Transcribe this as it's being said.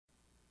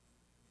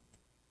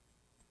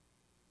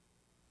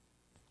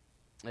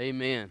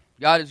Amen.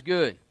 God is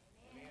good.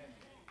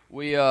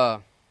 We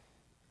want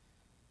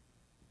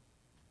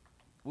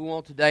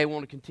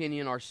to continue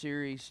in our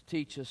series,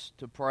 Teach Us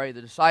to Pray.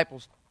 The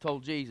disciples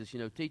told Jesus,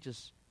 teach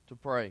us to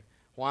pray.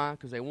 Why?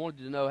 Because they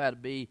wanted to know how to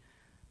be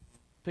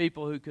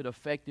people who could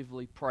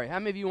effectively pray. How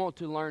many of you want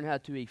to learn how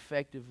to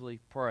effectively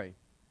pray?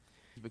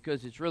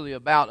 Because it's really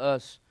about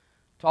us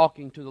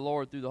talking to the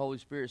Lord through the Holy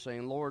Spirit,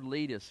 saying, Lord,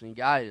 lead us and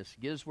guide us.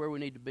 Get us where we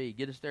need to be.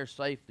 Get us there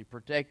safely.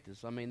 Protect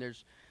us. I mean,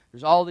 there's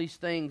all these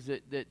things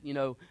that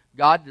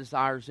God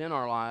desires in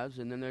our lives,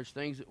 and then there's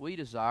things that we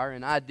desire,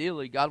 and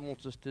ideally God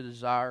wants us to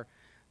desire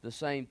the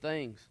same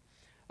things.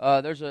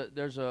 There's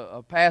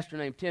a pastor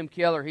named Tim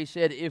Keller. He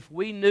said, if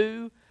we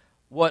knew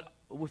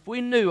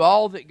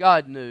all that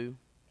God knew,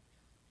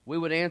 we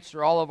would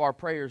answer all of our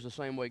prayers the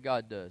same way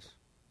God does.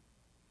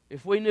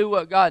 If we knew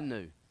what God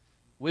knew,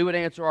 we would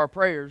answer our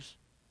prayers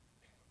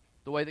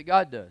the way that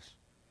God does.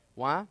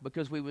 Why?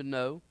 Because we would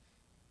know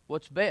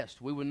what's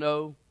best. We would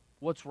know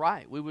what's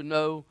right. We would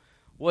know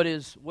what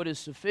is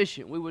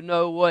sufficient. We would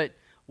know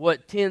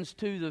what tends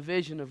to the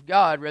vision of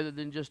God rather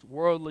than just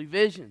worldly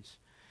visions.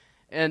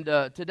 And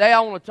today I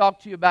want to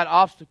talk to you about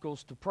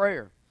obstacles to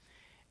prayer.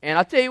 And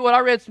I tell you what, I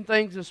read some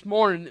things this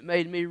morning that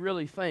made me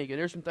really think. And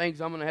there's some things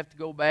I'm going to have to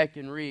go back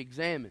and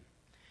re-examine.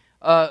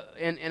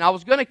 And I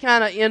was going to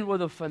kind of end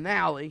with a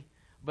finale,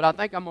 but I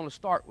think I'm going to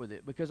start with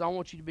it because I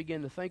want you to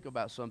begin to think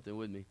about something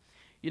with me.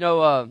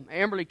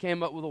 Amberly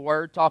came up with a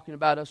word talking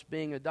about us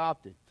being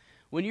adopted.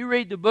 When you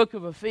read the book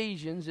of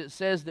Ephesians, it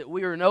says that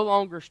we are no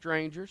longer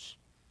strangers,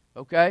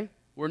 okay?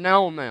 We're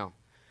known now.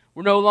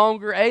 We're no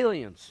longer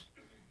aliens.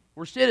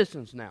 We're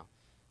citizens now,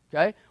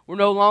 okay? We're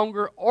no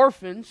longer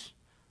orphans,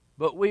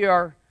 but we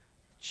are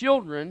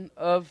children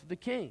of the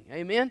King,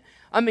 amen?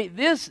 I mean,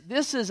 this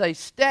is a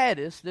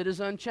status that is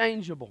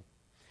unchangeable.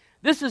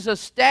 This is a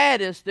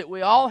status that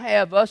we all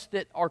have, us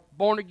that are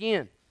born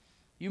again.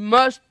 You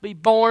must be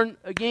born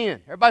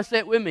again. Everybody say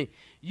it with me.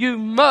 You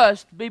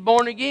must be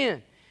born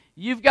again.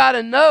 You've got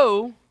to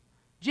know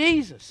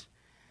Jesus.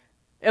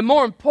 And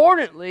more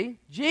importantly,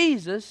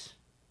 Jesus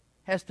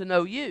has to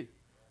know you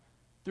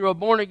through a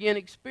born-again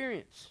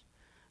experience.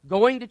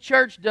 Going to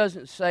church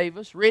doesn't save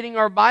us. Reading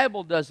our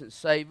Bible doesn't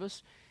save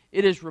us.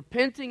 It is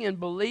repenting and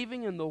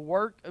believing in the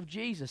work of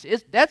Jesus.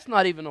 That's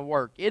not even a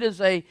work. It is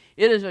a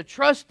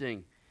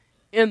trusting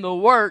in the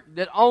work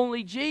that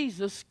only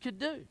Jesus could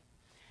do.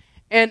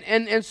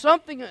 And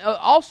something that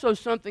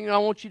I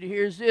want you to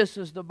hear is this: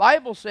 is the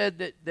Bible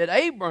said that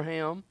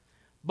Abraham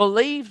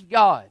believed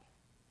God,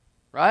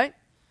 right?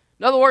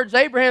 In other words,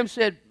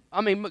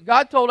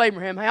 God told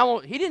Abraham how.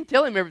 He didn't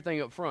tell him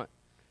everything up front.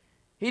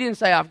 He didn't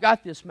say, I've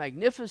got this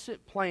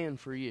magnificent plan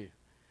for you,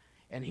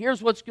 and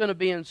here's what's going to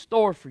be in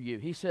store for you.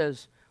 He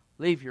says,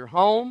 leave your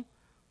home,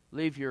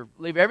 leave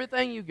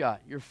everything you got,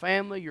 your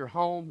family, your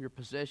home, your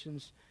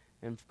possessions,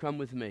 and come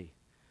with me.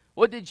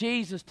 What did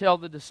Jesus tell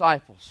the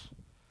disciples?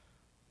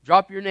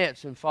 Drop your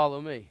nets and follow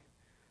me.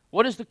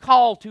 What is the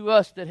call to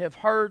us that have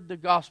heard the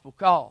gospel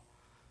call?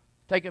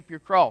 Take up your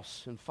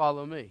cross and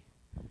follow me.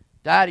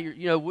 Die to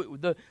your,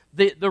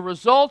 the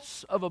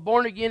results of a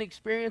born-again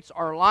experience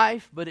are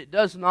life, but it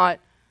does not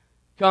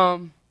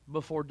come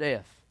before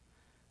death.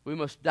 We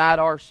must die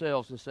to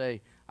ourselves and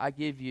say, I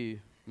give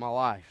you my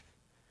life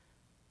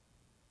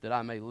that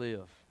I may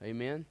live.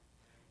 Amen?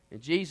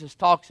 And Jesus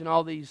talks in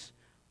all these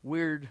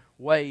weird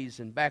ways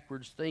and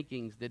backwards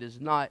thinkings that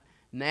is not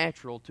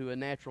natural to a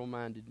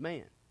natural-minded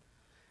man.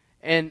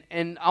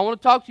 And I want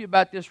to talk to you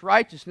about this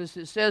righteousness.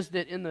 It says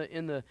that in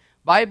the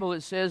Bible, it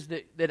says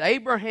that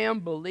Abraham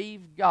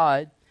believed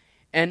God,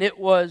 and it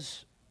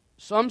was,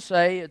 some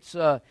say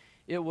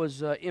it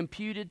was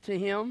imputed to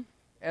him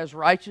as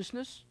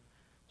righteousness.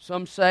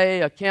 Some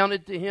say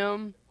accounted to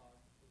him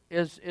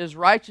as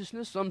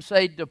righteousness. Some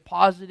say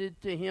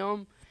deposited to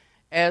him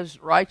as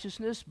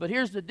righteousness. But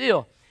here's the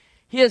deal: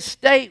 his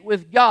state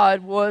with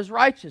God was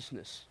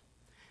righteousness.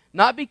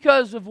 Not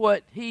because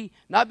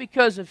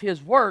of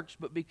his works,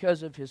 but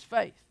because of his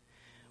faith.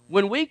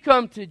 When we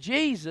come to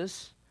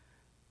Jesus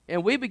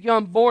and we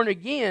become born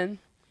again,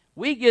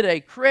 we get a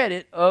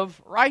credit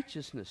of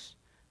righteousness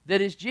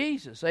that is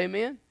Jesus.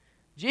 Amen?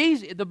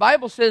 The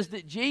Bible says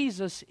that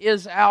Jesus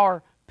is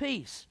our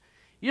peace.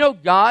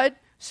 God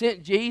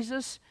sent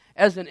Jesus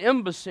as an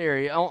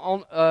emissary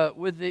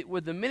with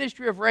the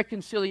ministry of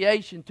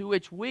reconciliation, to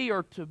which we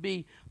are to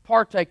be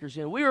partakers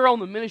in. We are on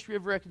the ministry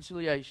of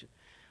reconciliation.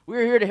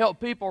 We're here to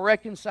help people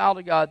reconcile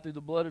to God through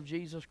the blood of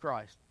Jesus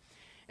Christ.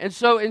 And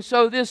so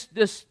this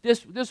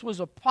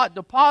was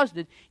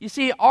deposited. You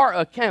see,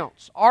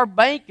 our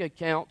bank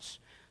accounts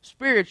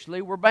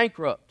spiritually were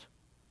bankrupt.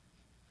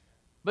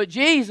 But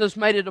Jesus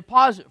made a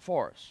deposit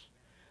for us.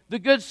 The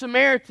Good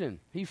Samaritan,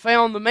 he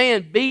found the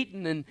man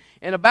beaten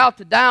and about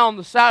to die on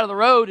the side of the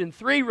road, and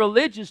 3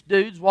 religious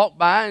dudes walked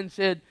by and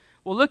said,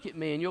 well, look at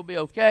me and you'll be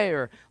okay,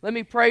 or let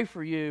me pray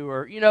for you,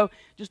 or,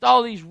 just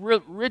all these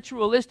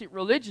ritualistic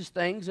religious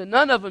things, and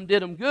none of them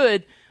did them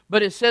good,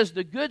 But it says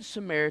the Good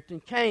Samaritan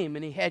came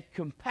and he had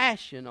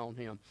compassion on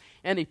him.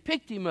 And he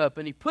picked him up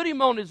and he put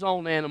him on his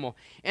own animal.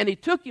 And he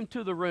took him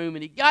to the room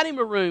and he got him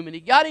a room and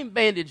he got him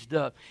bandaged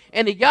up.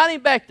 And he got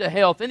him back to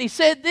health. And he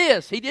said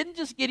this. He didn't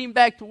just get him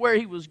back to where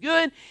he was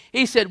good.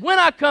 He said, when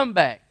I come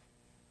back,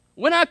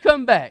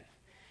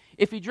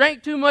 if he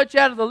drank too much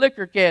out of the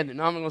liquor cabinet,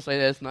 no, I'm not going to say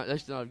that's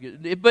not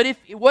good. But if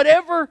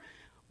whatever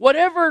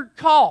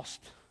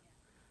cost,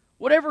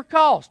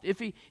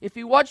 if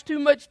he watched too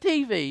much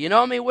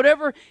TV,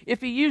 whatever,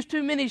 if he used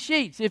too many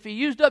sheets, if he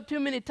used up too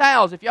many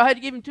towels, if y'all had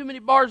to give him too many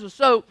bars of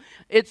soap,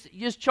 it's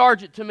just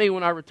charge it to me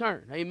when I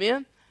return.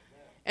 Amen?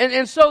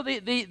 And so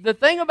the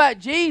thing about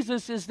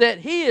Jesus is that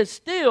he is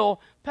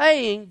still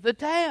paying the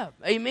tab.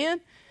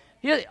 Amen?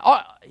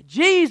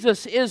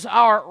 Jesus is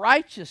our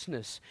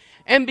righteousness.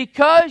 And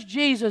because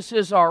Jesus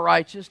is our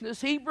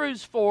righteousness,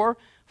 Hebrews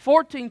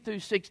 4:14 through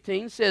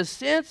 16 says,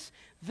 since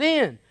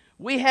then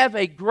we have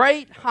a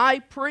great high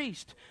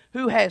priest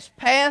who has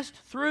passed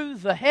through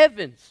the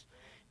heavens,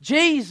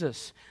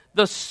 Jesus,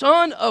 the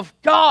Son of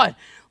God.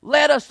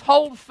 Let us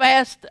hold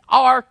fast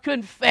our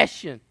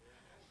confession.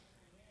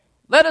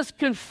 Let us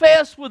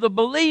confess with a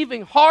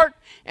believing heart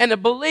and a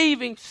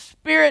believing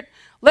spirit.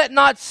 Let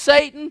not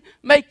Satan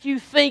make you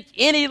think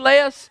any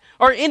less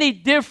or any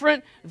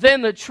different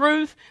than the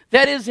truth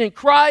that is in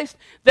Christ.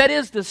 That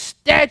is the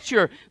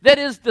stature, that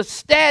is the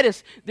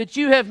status that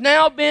you have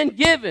now been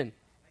given.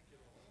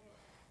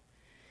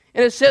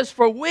 And it says,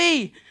 for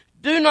we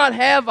do not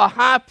have a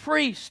high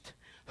priest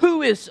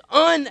who is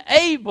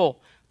unable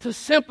to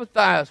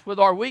sympathize with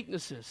our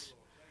weaknesses.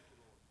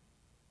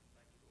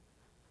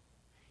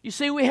 You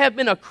see, we have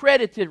been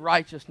accredited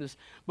righteousness,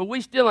 but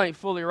we still ain't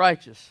fully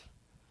righteous.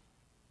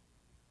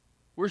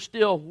 We're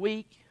still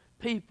weak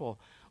people.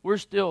 We're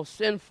still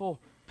sinful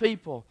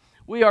people.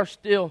 We are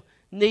still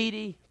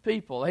needy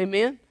people.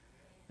 Amen?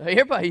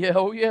 Everybody, yeah,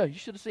 oh yeah, you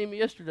should have seen me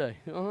yesterday.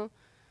 Yeah,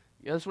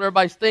 that's what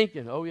everybody's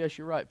thinking. Oh yes,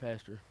 you're right,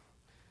 Pastor.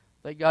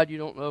 Thank God you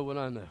don't know what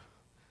I know.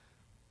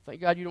 Thank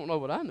God you don't know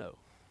what I know.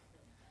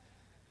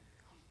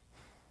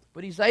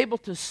 But he's able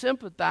to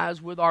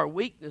sympathize with our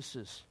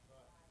weaknesses.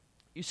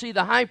 You see,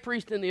 the high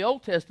priest in the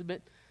Old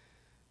Testament,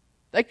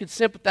 they could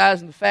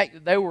sympathize in the fact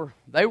that they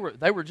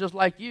were just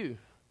like you.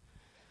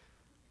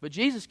 But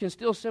Jesus can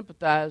still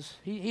sympathize.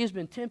 He has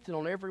been tempted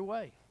on every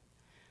way.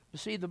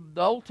 But see, the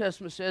Old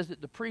Testament says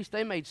that the priests,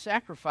 they made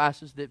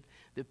sacrifices that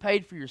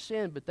paid for your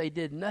sin, but they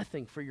did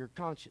nothing for your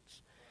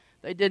conscience.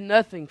 They did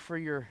nothing for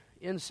your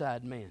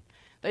inside man.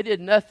 They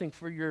did nothing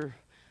for your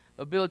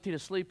ability to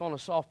sleep on a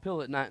soft pillow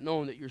at night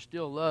knowing that you're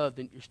still loved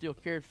and you're still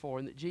cared for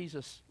and that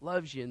Jesus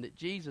loves you and that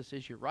Jesus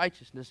is your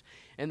righteousness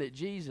and that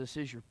Jesus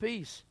is your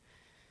peace.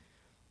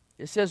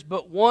 It says,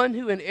 but one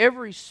who in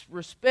every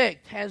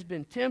respect has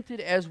been tempted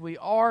as we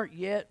are,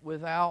 yet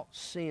without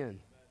sin.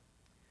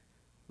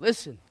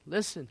 Listen.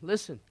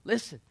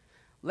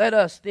 Let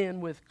us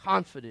then with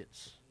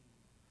confidence,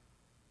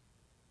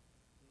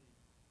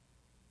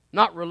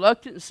 not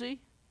reluctancy,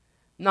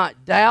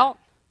 not doubt,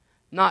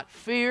 not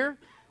fear,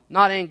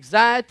 not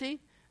anxiety,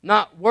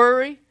 not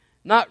worry,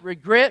 not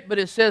regret, but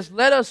it says,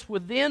 let us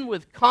within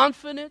with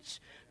confidence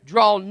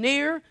draw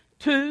near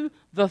to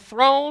the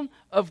throne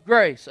of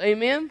grace.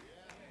 Amen?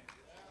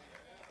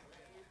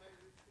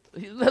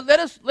 Let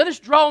us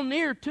draw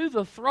near to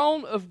the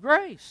throne of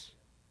grace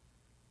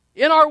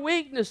in our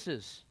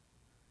weaknesses.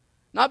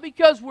 Not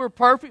because we're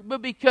perfect,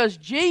 but because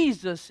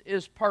Jesus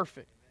is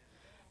perfect.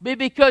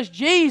 Because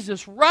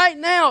Jesus right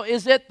now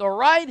is at the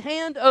right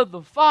hand of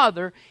the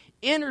Father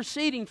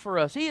interceding for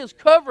us. He is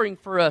covering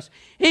for us.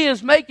 He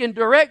is making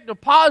direct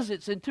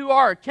deposits into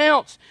our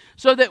accounts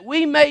so that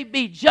we may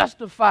be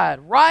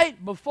justified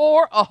right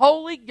before a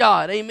holy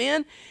God.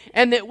 Amen?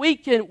 And that we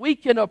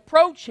can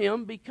approach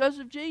Him because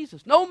of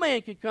Jesus. No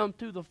man can come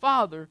to the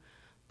Father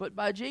but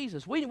by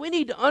Jesus. We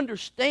need to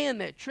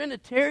understand that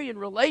Trinitarian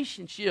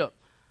relationship.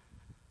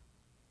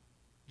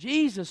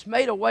 Jesus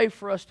made a way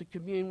for us to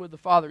commune with the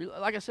Father.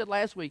 Like I said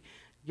last week,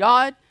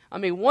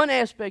 one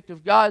aspect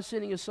of God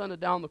sending His Son to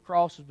die on the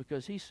cross is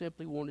because He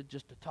simply wanted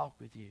just to talk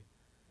with you.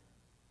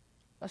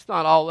 That's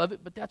not all of it,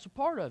 but that's a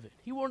part of it.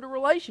 He wanted a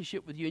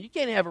relationship with you, and you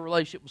can't have a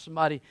relationship with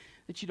somebody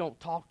that you don't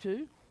talk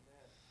to.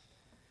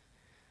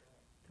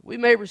 We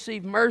may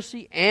receive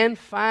mercy and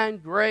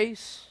find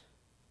grace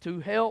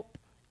to help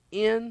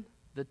in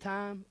the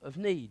time of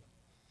need.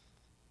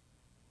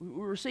 We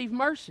receive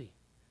mercy.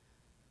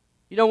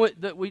 You know,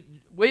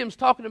 William's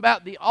talking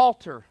about the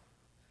altar.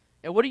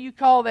 And what do you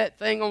call that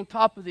thing on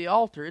top of the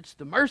altar? It's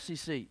the mercy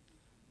seat.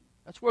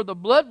 That's where the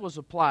blood was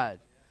applied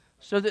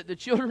so that the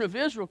children of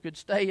Israel could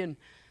stay in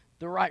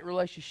the right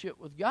relationship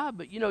with God.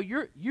 But you know,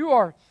 you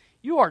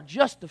are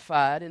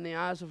justified in the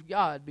eyes of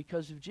God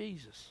because of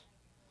Jesus.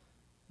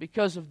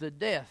 Because of the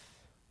death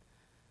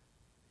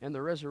and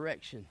the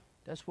resurrection.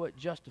 That's what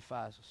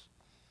justifies us.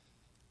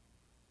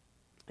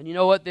 And you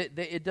know what?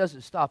 It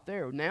doesn't stop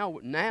there.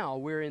 Now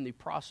we're in the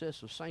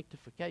process of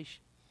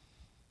sanctification.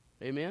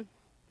 Amen?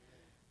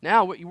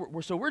 Now,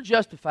 we're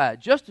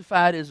justified.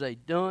 Justified is a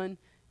done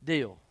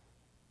deal.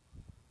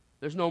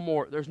 There's no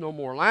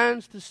more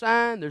lines to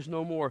sign. There's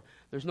no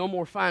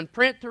more fine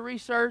print to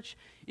research.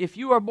 If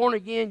you are born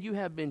again, you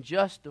have been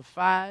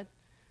justified.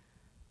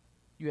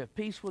 You have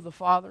peace with the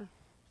Father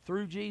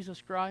through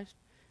Jesus Christ.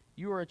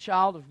 You are a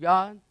child of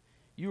God.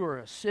 You are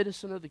a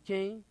citizen of the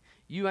King.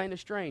 You ain't a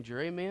stranger.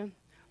 Amen?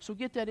 So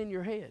get that in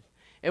your head.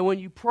 And when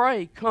you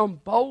pray, come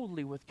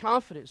boldly with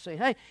confidence. Say,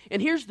 hey,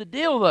 and here's the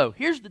deal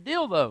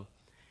though.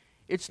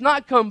 It's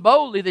not come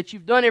boldly that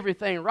you've done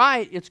everything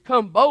right. It's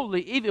come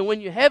boldly even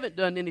when you haven't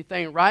done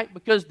anything right,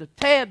 because the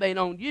tab ain't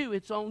on you,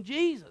 it's on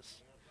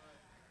Jesus.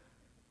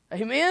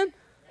 Amen?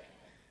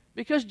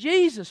 Because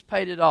Jesus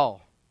paid it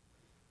all.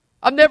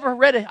 I've never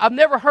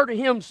heard a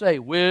hymn say,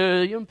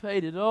 William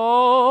paid it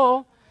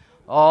all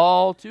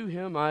to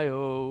him I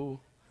owe.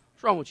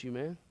 What's wrong with you,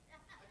 man?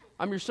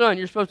 I'm your son.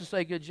 You're supposed to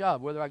say good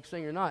job, whether I can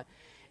sing or not.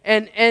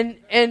 And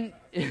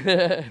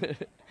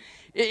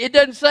it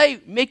doesn't say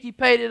Mickey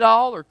paid it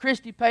all or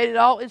Christy paid it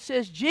all. It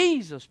says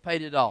Jesus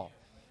paid it all.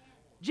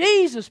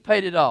 Jesus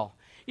paid it all.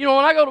 You know,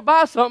 when I go to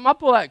buy something, I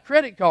pull out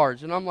credit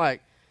cards, and I'm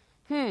like,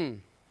 there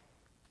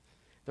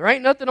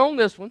ain't nothing on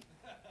this one.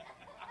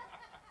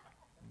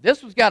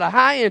 This one's got a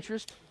high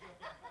interest.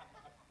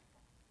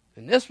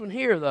 And this one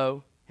here,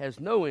 though, has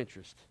no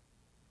interest.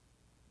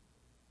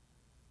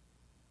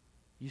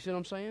 You see what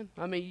I'm saying?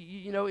 I mean,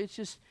 you know, it's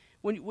just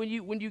when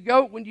you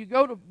go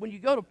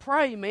to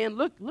pray, man,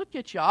 look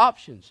at your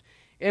options.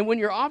 And when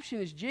your option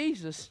is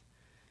Jesus,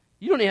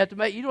 you don't have to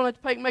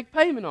make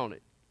payment on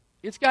it.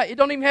 It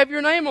don't even have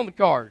your name on the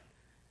card.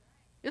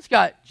 It's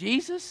got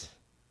Jesus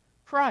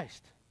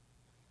Christ.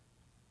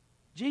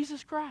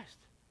 Jesus Christ.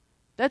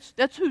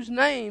 That's whose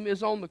name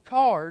is on the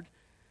card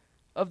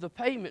of the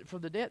payment for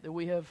the debt that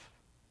we have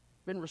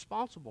been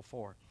responsible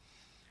for.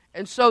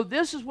 And so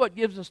this is what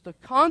gives us the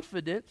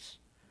confidence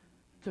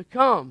to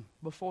come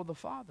before the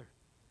Father.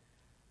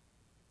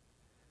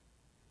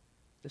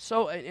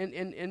 So,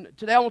 and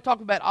today I want to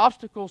talk about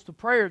obstacles to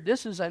prayer.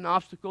 This is an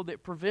obstacle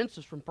that prevents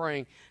us from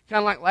praying. Kind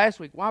of like last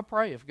week. Why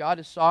pray? If God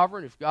is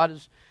sovereign, if God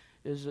is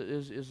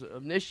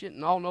omniscient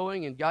and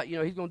all-knowing, and God, you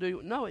know, He's going to do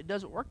it. No, it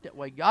doesn't work that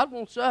way. God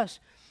wants us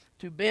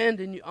to bend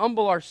and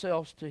humble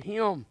ourselves to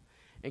Him.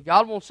 And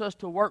God wants us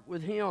to work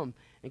with Him.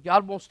 And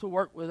God wants to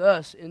work with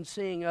us in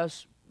seeing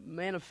us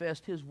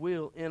manifest His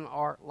will in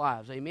our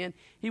lives. Amen.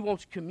 He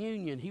wants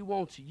communion. He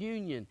wants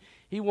union.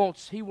 He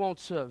wants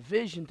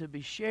vision to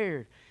be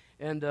shared,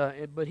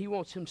 but He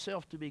wants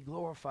Himself to be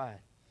glorified.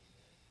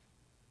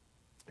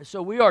 And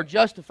so we are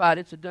justified.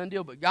 It's a done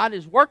deal. But God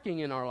is working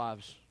in our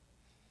lives.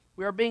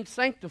 We are being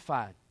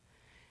sanctified,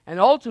 and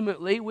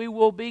ultimately we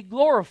will be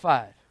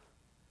glorified.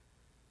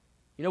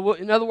 You know,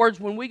 in other words,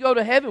 when we go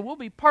to heaven, we'll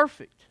be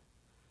perfect.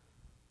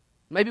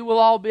 Maybe we'll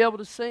all be able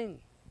to sing.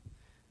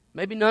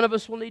 Maybe none of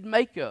us will need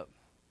makeup.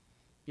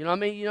 You know what I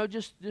mean? You know,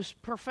 just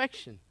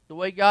perfection, the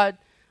way God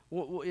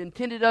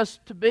intended us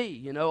to be,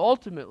 you know,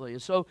 ultimately.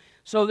 And so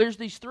there's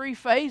these three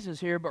phases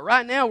here, but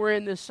right now we're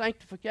in this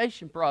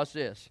sanctification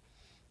process,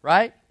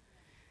 right?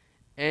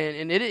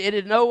 And it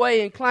in no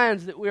way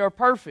inclines that we are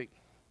perfect.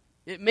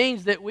 It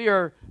means that we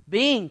are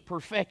being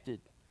perfected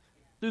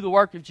through the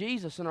work of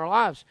Jesus in our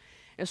lives.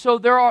 And so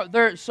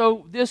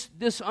this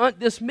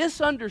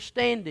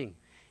misunderstanding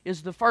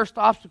is the first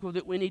obstacle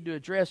that we need to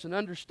address, and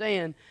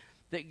understand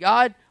that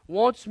God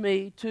wants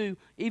me to,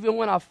 even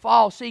when I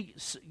fall, see,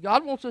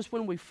 God wants us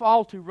when we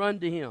fall to run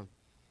to Him.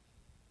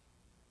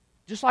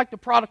 Just like the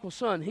prodigal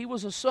son. He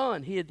was a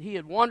son. He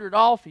had wandered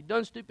off. He'd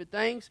done stupid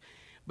things.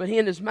 But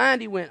in his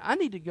mind he went, I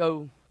need to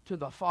go to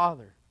the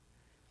Father.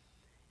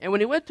 And when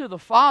he went to the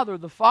Father,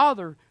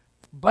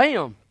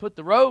 bam, put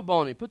the robe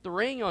on him, put the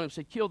ring on him,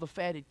 said, kill the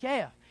fatted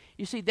calf.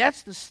 You see,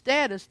 that's the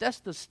status, that's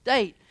the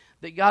state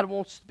that God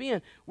wants us to be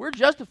in. We're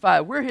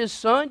justified. We're His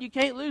son. You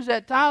can't lose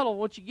that title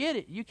once you get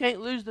it. You can't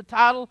lose the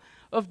title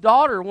of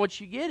daughter once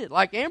you get it.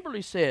 Like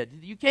Amberly said,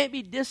 you can't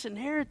be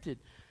disinherited.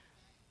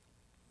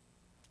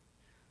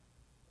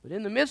 But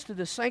in the midst of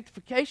this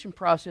sanctification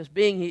process,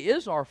 being He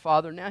is our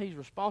Father, now He's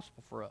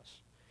responsible for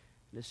us.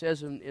 And it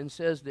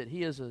says that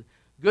He is a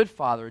good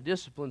Father,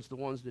 disciplines the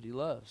ones that He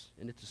loves.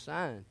 And it's a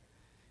sign.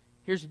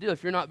 Here's the deal.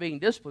 If you're not being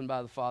disciplined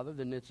by the Father,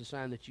 then it's a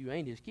sign that you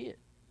ain't His kid.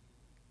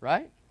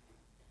 Right?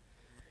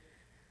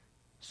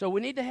 So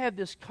we need to have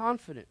this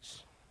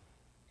confidence.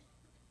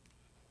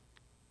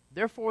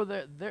 Therefore,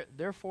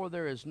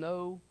 there is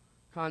no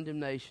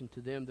condemnation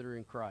to them that are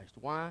in Christ.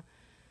 Why?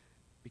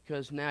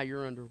 Because now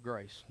you're under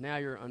grace. Now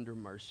you're under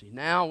mercy.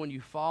 Now when you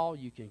fall,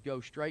 you can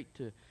go straight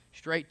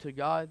to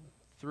God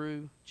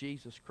through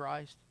Jesus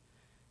Christ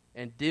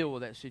and deal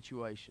with that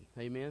situation.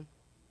 Amen?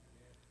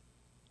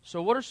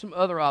 So what are some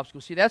other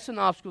obstacles? See, that's an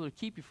obstacle to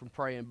keep you from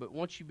praying, but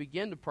once you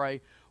begin to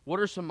pray, what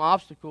are some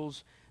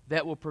obstacles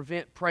that will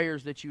prevent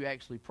prayers that you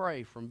actually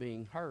pray from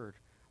being heard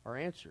or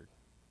answered?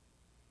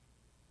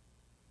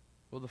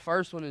 Well, the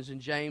first one is in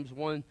James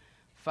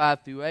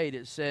 1:5-8.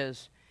 It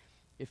says,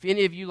 if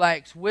any of you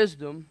lacks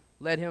wisdom,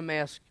 let him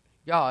ask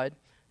God,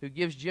 who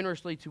gives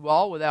generously to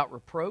all without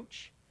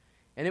reproach,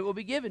 and it will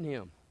be given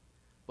him.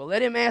 But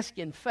let him ask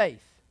in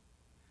faith,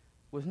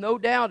 with no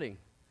doubting.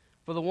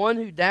 For the one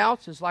who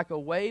doubts is like a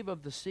wave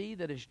of the sea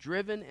that is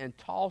driven and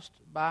tossed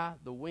by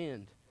the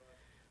wind.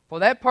 For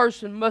that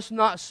person must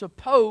not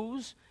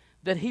suppose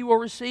that he will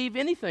receive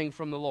anything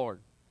from the Lord.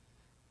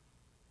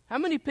 How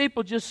many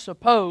people just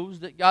suppose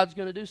that God's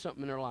going to do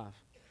something in their life?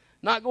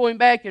 Not going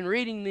back and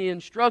reading the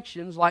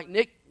instructions like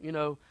Nick,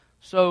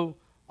 so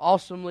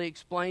awesomely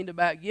explained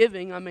about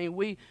giving. I mean,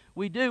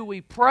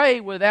 we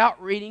pray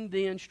without reading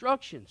the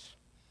instructions.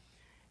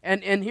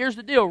 And here's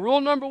the deal.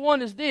 Rule number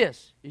one is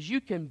this, is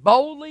you can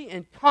boldly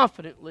and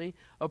confidently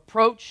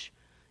approach.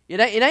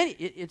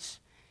 It's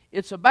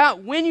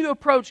about when you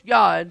approach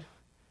God,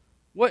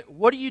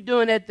 what are you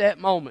doing at that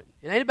moment?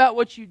 It ain't about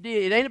what you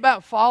did. It ain't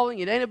about falling.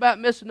 It ain't about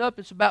messing up.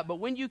 But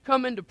when you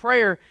come into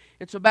prayer,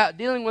 it's about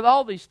dealing with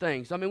all these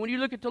things. I mean, when you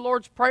look at the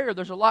Lord's Prayer,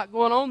 there's a lot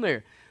going on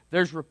there.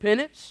 There's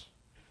repentance.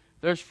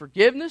 There's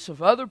forgiveness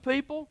of other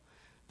people.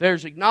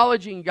 There's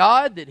acknowledging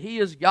God, that He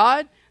is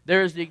God.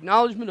 There is the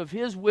acknowledgement of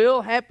His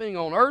will happening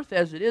on earth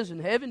as it is in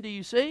heaven, do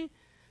you see?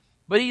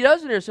 But He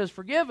does it here. It says,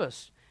 forgive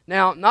us.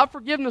 Now, not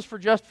forgiveness for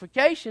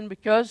justification,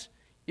 because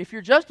if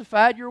you're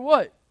justified, you're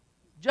what?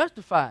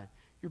 Justified.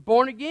 You're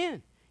born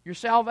again. Your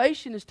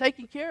salvation is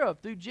taken care of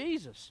through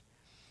Jesus.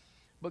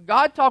 But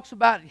God talks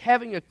about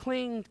having a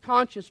clean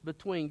conscience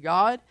between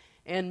God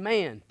and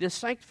man. This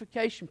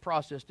sanctification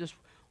process, this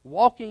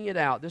walking it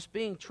out, this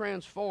being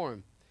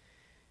transformed.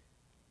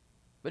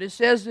 But it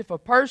says, if a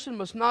person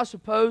must not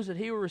suppose that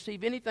he will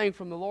receive anything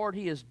from the Lord,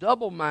 he is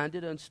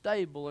double-minded,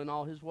 unstable in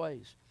all his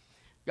ways.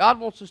 God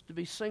wants us to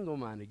be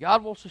single-minded.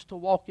 God wants us to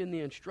walk in the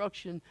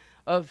instruction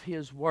of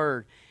His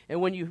Word. And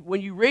when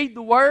you read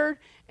the Word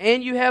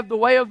and you have the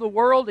way of the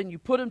world and you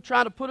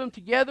try to put them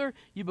together,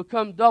 you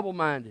become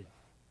double-minded.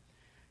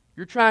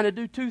 You're trying to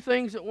do two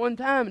things at one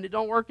time and it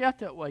don't work out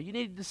that way. You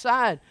need to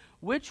decide,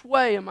 which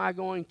way am I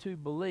going to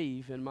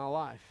believe in my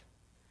life?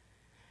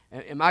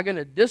 Am I going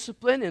to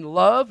discipline and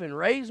love and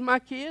raise my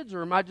kids,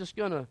 or am I just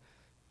going to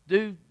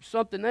do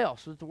something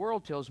else that the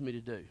world tells me to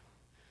do?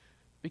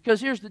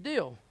 Because here's the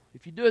deal.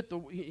 If you do it the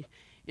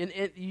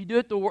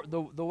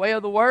way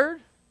of the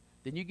Word,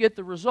 then you get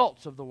the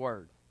results of the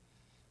Word.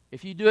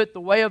 If you do it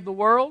the way of the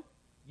world,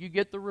 you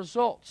get the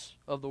results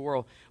of the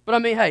world. But I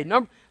mean, hey,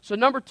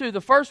 number two,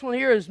 the first one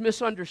here is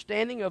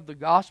misunderstanding of the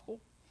gospel,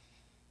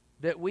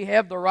 that we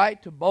have the right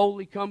to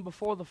boldly come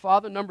before the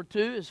Father. Number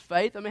two is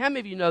faith. I mean, how many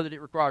of you know that it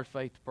requires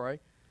faith to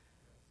pray?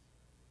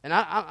 And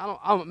I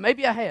don't.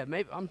 Maybe I have.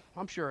 Maybe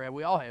I'm sure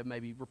we all have.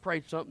 Maybe we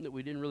prayed something that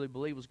we didn't really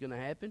believe was going to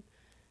happen.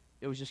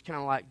 It was just kind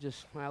of like,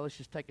 let's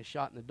just take a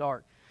shot in the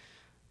dark.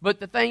 But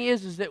the thing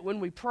is that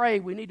when we pray,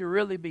 we need to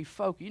really be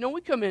focused.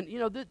 We come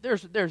in.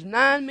 There's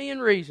 9 million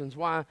reasons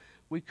why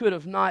we could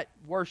have not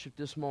worshiped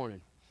this morning.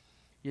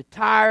 You're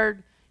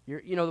tired.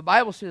 The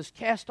Bible says,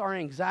 cast our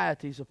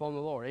anxieties upon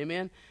the Lord.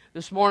 Amen.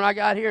 This morning I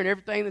got here and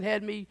everything that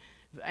had me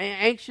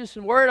anxious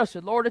and worried, I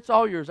said, Lord, it's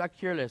all yours. I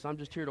care less. I'm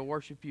just here to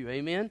worship you.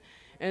 Amen.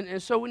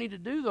 And so we need to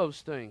do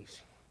those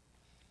things.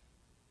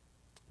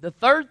 The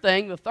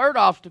third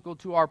obstacle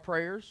to our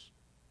prayers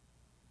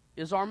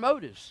is our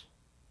motives.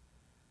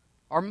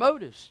 Our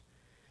motives.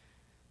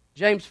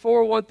 James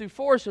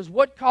 4:1-4 says,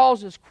 what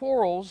causes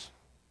quarrels?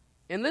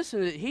 And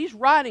listen, he's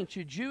writing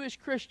to Jewish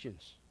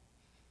Christians.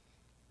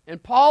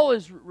 And Paul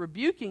is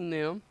rebuking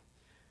them.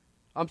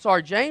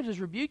 James is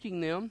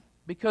rebuking them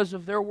because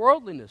of their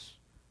worldliness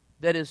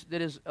that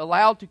is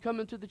allowed to come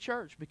into the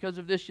church, because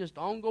of this just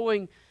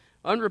ongoing,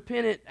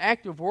 unrepentant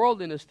act of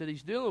worldliness that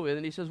he's dealing with.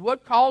 And he says,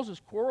 what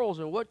causes quarrels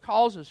and what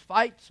causes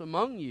fights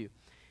among you?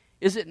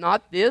 Is it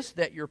not this,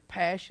 that your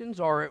passions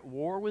are at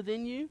war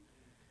within you?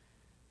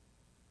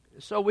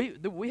 So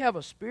we have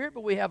a spirit,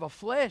 but we have a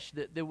flesh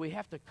that we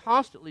have to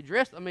constantly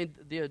address. I mean,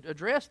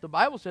 the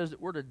Bible says that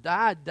we're to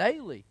die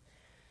daily.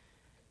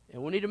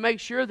 And we need to make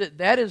sure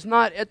that is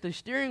not at the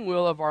steering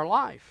wheel of our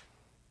life.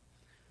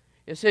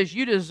 It says,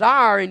 you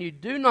desire and you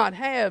do not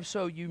have,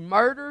 so you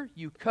murder,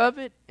 you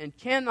covet, and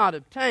cannot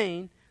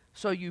obtain,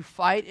 so you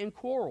fight and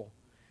quarrel.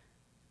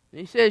 And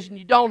he says, and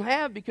you don't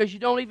have because you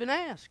don't even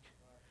ask.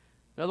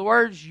 In other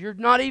words, you're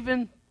not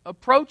even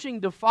approaching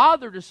the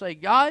Father to say,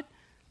 God,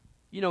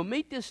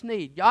 meet this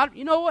need. God,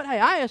 you know what? Hey,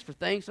 I ask for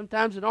things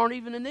sometimes that aren't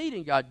even a need,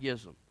 and God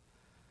gives them.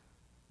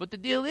 But the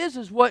deal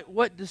is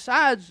what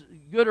decides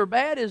good or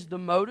bad is the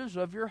motives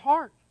of your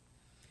heart.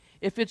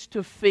 If it's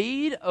to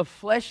feed a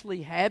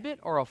fleshly habit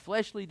or a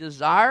fleshly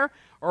desire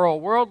or a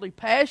worldly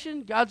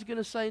passion, God's going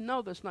to say,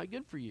 no, that's not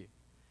good for you.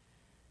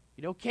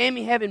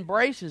 Cammie having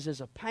braces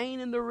is a pain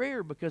in the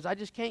rear because I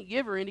just can't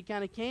give her any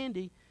kind of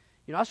candy.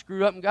 I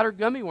screwed up and got her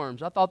gummy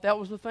worms. I thought that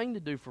was the thing to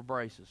do for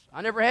braces.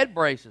 I never had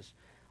braces.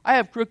 I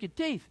have crooked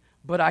teeth,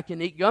 but I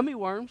can eat gummy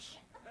worms.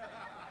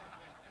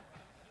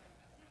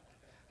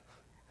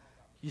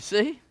 You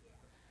see?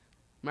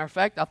 Matter of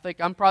fact, I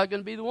think I'm probably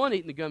going to be the one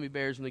eating the gummy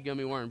bears and the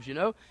gummy worms,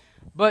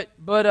 But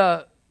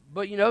so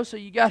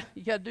you got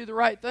to do the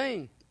right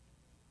thing.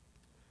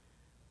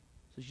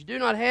 It says you do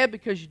not have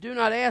because you do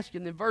not ask.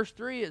 And then verse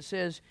 3 it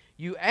says,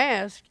 you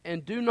ask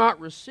and do not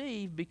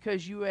receive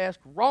because you ask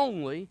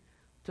wrongly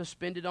to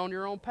spend it on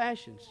your own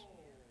passions.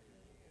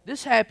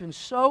 This happens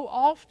so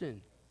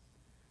often.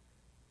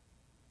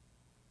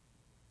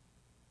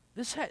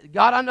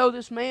 God, I know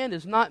this man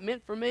is not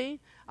meant for me.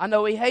 I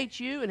know he hates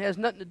you and has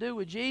nothing to do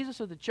with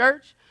Jesus or the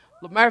church.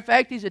 Matter of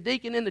fact, he's a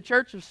deacon in the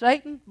church of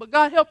Satan. But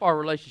God, help our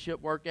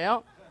relationship work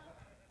out.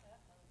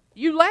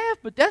 You laugh,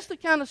 but that's the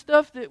kind of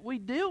stuff that we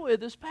deal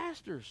with as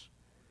pastors.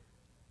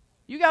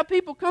 You got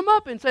people come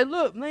up and say,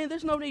 look, man,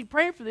 there's no need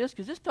praying for this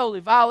because this totally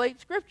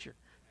violates Scripture.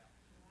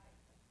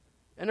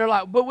 And they're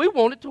like, but we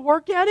want it to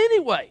work out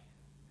anyway.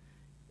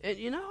 And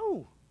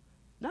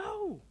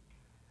no.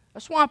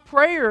 That's why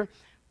prayer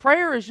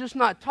is just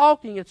not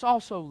talking, it's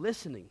also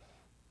listening.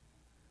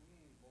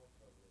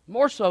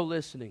 More so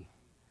listening.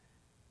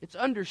 It's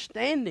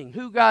understanding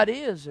who God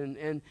is.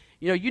 And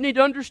you need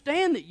to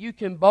understand that you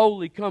can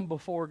boldly come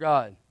before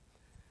God.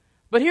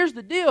 But here's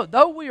the deal.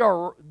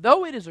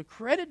 Though it is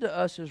accredited to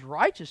us as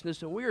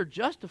righteousness and we are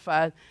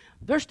justified,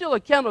 there's still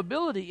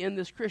accountability in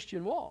this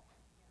Christian walk.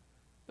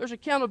 There's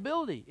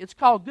accountability. It's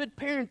called good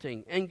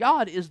parenting. And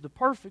God is the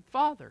perfect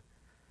Father.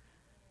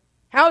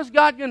 How is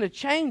God going to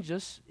change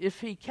us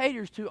if He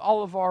caters to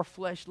all of our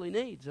fleshly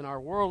needs and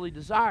our worldly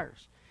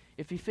desires?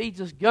 If He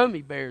feeds us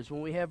gummy bears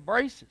when we have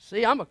braces?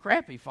 See, I'm a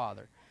crappy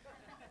father.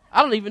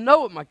 I don't even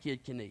know what my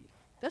kid can eat.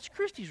 That's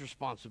Christy's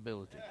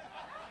responsibility.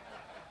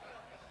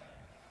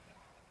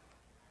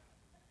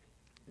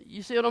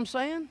 You see what I'm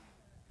saying?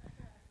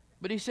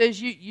 But He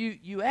says,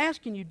 you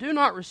ask and you do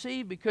not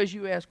receive because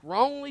you ask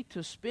wrongly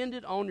to spend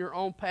it on your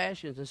own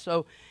passions. And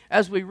so,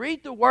 as we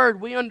read the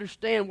Word, we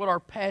understand what our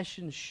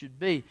passions should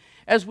be.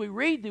 As we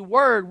read the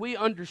Word, we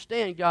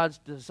understand God's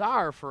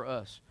desire for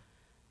us.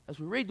 As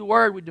we read the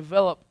Word, we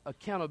develop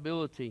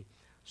accountability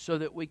so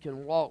that we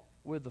can walk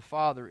with the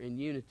Father in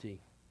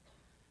unity.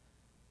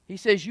 He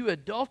says, you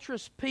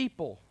adulterous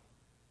people.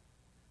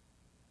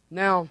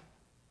 Now,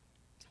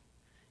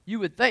 you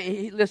would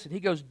think, listen, he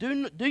goes,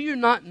 do you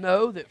not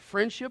know that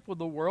friendship with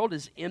the world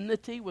is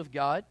enmity with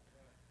God?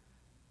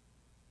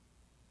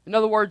 In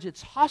other words,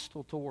 it's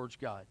hostile towards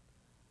God.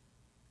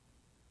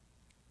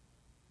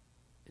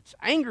 It's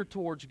anger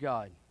towards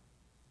God.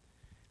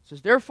 It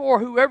says, therefore,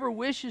 whoever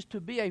wishes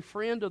to be a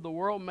friend of the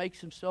world makes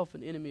himself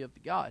an enemy of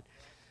God.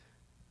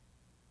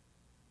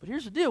 But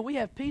here's the deal. We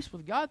have peace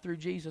with God through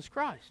Jesus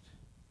Christ.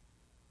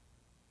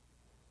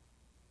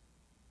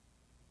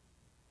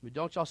 But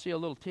don't y'all see a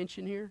little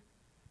tension here?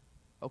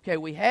 Okay,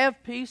 we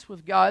have peace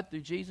with God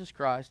through Jesus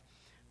Christ,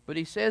 but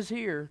he says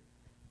here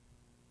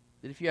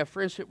that if you have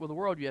friendship with the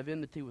world, you have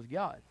enmity with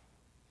God.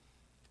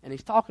 And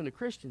he's talking to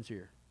Christians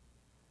here.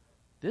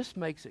 This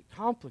makes it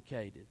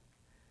complicated.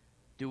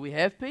 Do we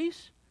have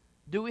peace?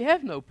 Do we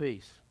have no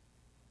peace?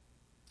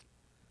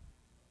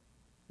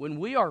 When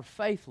we are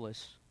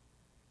faithless,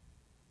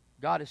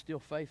 God is still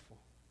faithful.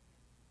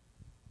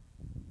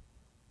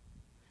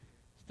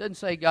 It doesn't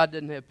say God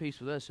doesn't have peace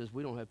with us, it says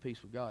we don't have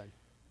peace with God.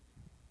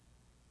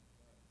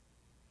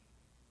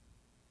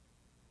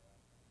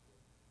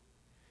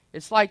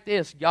 It's like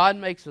this. God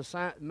makes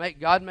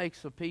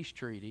a peace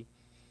treaty,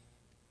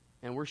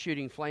 and we're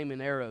shooting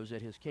flaming arrows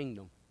at His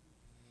kingdom.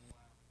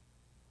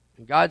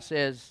 And God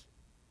says,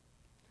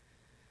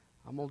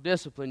 I'm going to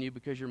discipline you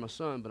because you're my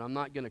son, but I'm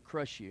not going to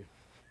crush you.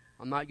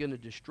 I'm not going to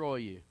destroy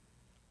you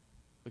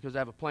because I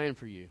have a plan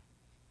for you.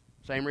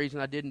 Same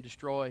reason I didn't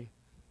destroy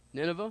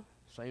Nineveh.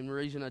 Same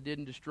reason I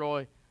didn't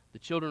destroy the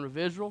children of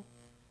Israel.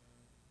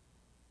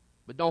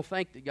 But don't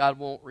think that God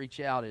won't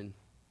reach out and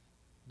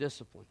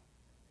discipline.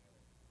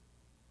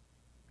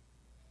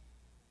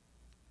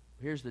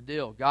 Here's the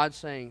deal. God's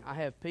saying, I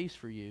have peace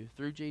for you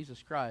through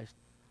Jesus Christ.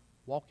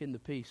 Walk in the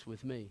peace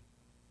with me.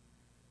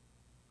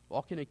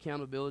 Walk in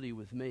accountability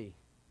with me.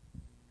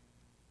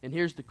 And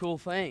here's the cool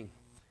thing,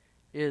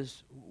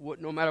 is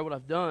no matter what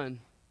I've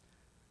done,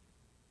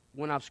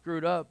 when I've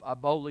screwed up, I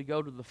boldly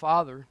go to the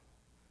Father.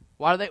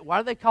 Why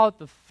do they call it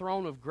the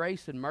throne of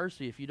grace and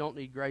mercy if you don't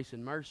need grace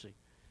and mercy?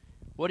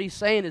 What he's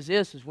saying is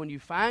this, is when you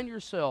find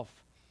yourself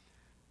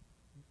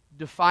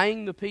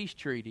defying the peace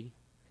treaty,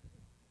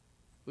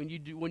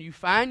 when you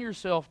find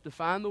yourself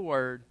defying the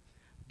word,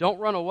 don't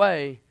run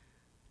away.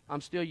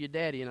 I'm still your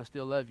daddy and I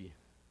still love you.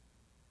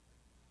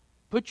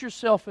 Put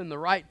yourself in the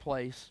right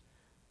place.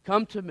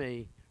 Come to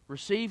me.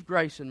 Receive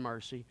grace and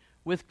mercy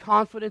with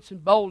confidence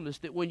and boldness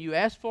that when you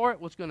ask for it,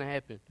 what's going to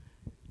happen?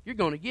 You're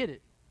going to get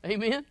it.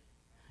 Amen?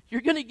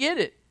 You're going to get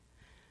it.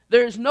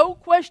 There is no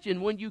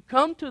question when you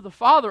come to the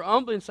Father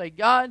humbly and say,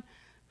 God,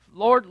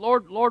 Lord,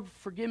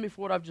 forgive me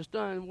for what I've just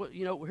done.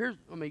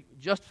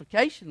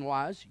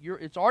 Justification-wise,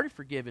 it's already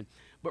forgiven.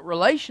 But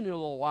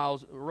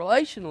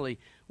relationally,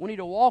 we need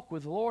to walk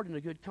with the Lord in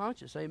a good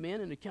conscience,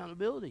 amen, and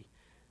accountability.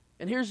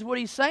 And here's what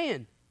he's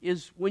saying,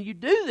 is when you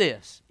do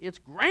this, it's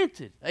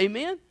granted,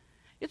 amen?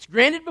 It's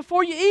granted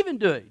before you even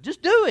do it.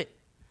 Just do it.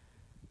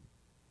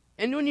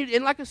 And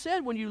like I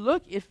said, when you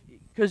look,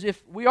 because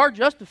if we are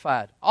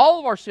justified, all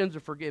of our sins are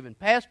forgiven,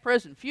 past,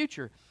 present,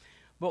 future.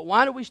 But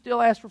why do we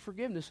still ask for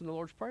forgiveness in the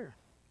Lord's Prayer?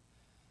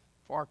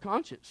 For our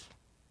conscience.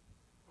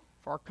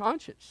 For our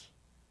conscience.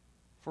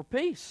 For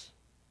peace.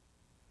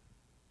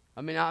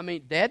 I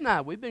mean, Dad and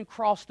I, we've been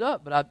crossed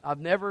up, but I've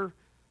never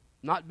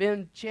not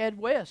been Chad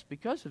West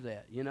because of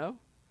that,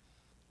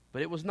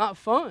 But it was not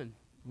fun.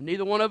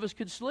 Neither one of us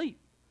could sleep.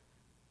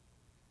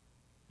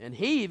 And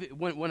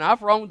when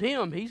I've wronged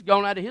him, he's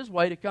gone out of his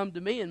way to come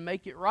to me and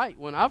make it right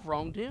when I've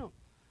wronged him.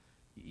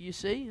 You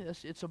see,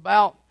 it's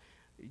about,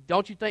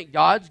 don't you think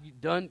God's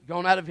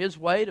gone out of his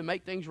way to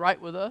make things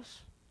right with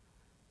us?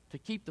 To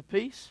keep the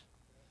peace?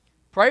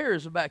 Prayer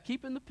is about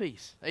keeping the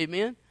peace.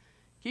 Amen?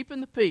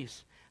 Keeping the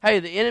peace. Hey,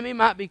 the enemy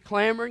might be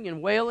clamoring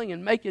and wailing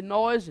and making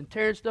noise and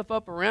tearing stuff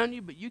up around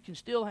you, but you can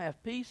still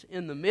have peace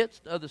in the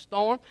midst of the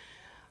storm.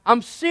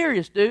 I'm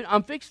serious, dude.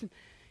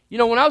 You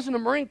know, when I was in the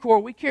Marine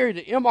Corps, we carried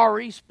an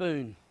MRE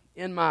spoon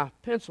in my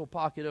pencil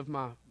pocket of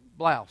my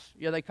blouse.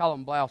 Yeah, they call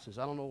them blouses.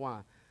 I don't know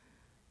why.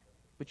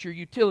 But your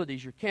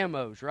utilities, your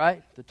camos,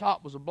 right? The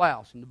top was a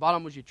blouse and the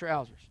bottom was your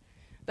trousers.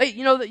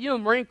 The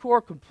Marine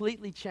Corps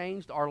completely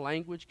changed our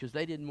language because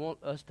they didn't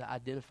want us to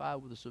identify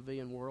with the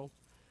civilian world.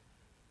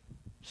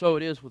 So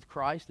it is with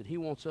Christ, that he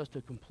wants us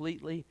to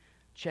completely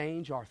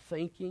change our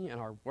thinking and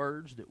our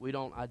words, that we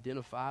don't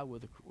identify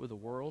with the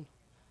world.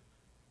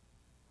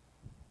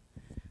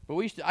 But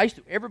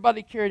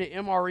everybody carried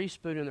an MRE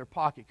spoon in their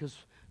pocket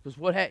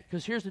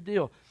because here's the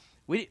deal.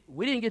 We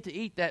didn't get to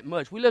eat that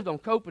much. We lived on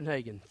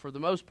Copenhagen for the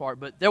most part,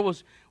 but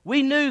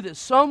we knew that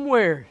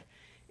somewhere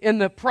in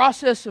the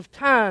process of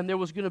time there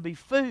was going to be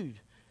food.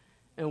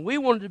 And we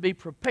wanted to be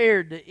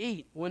prepared to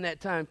eat when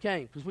that time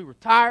came because we were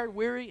tired,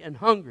 weary, and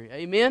hungry.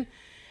 Amen?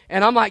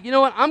 And I'm like, you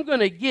know what? I'm going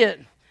to get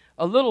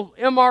a little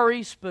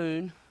MRE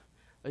spoon.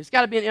 It's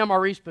got to be an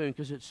MRE spoon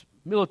because it's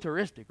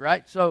militaristic,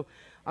 right? So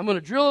I'm going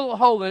to drill a little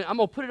hole in it. I'm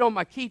going to put it on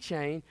my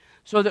keychain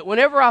so that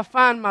whenever I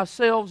find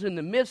myself in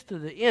the midst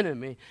of the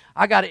enemy,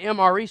 I got an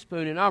MRE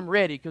spoon and I'm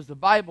ready because the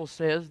Bible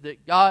says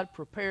that God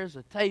prepares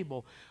a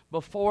table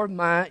before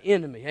my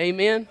enemy.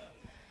 Amen?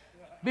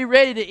 Be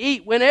ready to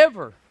eat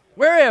whenever,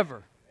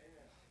 wherever.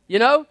 You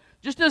know?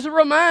 Just as a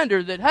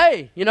reminder that,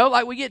 hey, you know,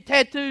 like we get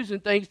tattoos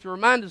and things to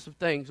remind us of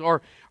things,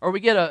 or we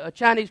get a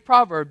Chinese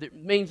proverb that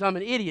means I'm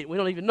an idiot. We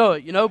don't even know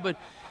it, you know, but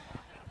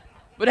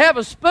have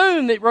a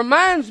spoon that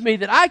reminds me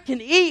that I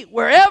can eat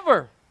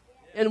wherever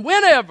and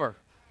whenever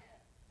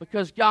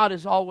because God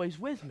is always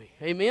with me.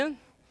 Amen?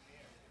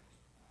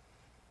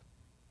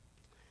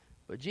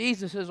 But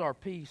Jesus is our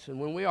peace, and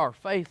when we are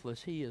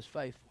faithless, he is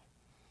faithful.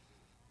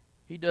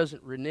 He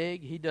doesn't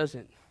renege. He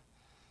doesn't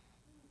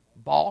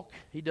balk.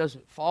 He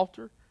doesn't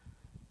falter.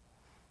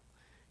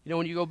 You know,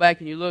 when you go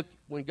back and you look,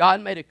 when God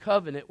made a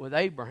covenant with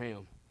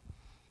Abraham,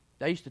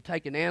 they used to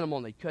take an animal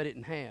and they'd cut it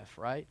in half,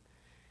 right?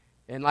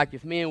 And like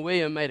if me and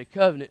William made a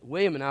covenant,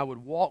 William and I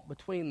would walk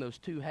between those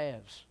two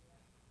halves,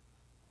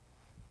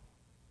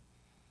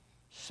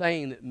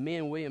 saying that me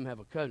and William have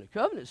a covenant.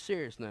 Covenant's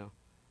serious now.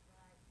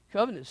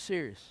 Covenant's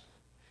serious.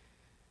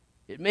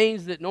 It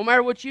means that no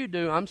matter what you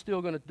do, I'm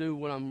still going to do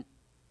what I'm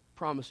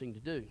promising to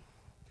do.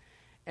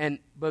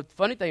 But the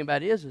funny thing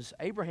about it is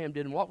Abraham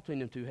didn't walk between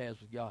them two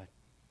halves with God.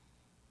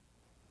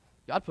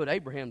 God put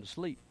Abraham to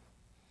sleep.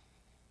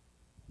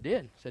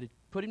 Did. Said he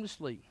put him to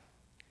sleep.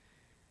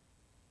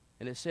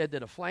 And it said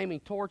that a flaming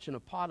torch and a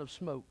pot of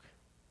smoke,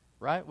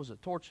 right? Was a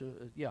torch?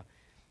 Yeah.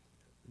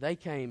 They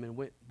came and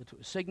went,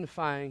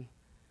 signifying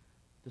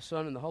the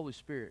Son and the Holy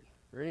Spirit.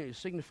 Or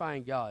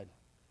signifying God.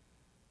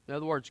 In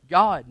other words,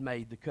 God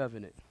made the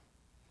covenant.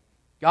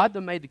 God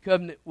made the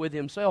covenant with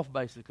himself,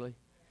 basically,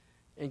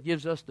 and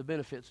gives us the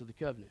benefits of the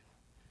covenant.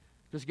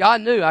 Because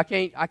God knew I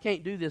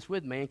can't do this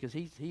with man because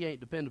he ain't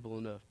dependable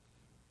enough.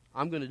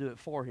 I'm going to do it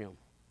for him.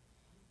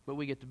 But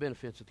we get the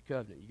benefits of the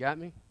covenant. You got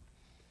me?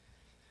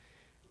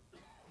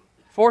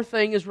 Fourth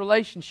thing is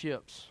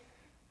relationships.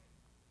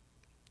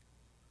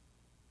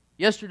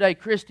 Yesterday,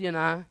 Christy and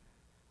I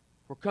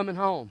were coming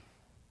home.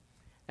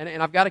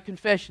 And I've got a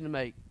confession to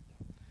make.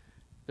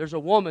 There's a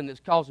woman that's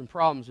causing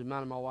problems in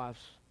mine and my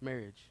wife's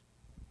marriage.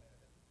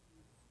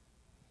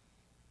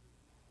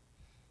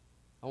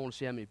 I want to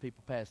see how many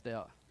people passed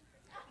out.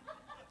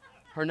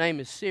 Her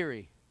name is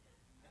Siri.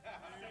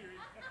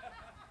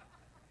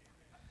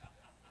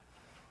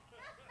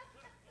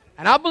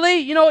 And I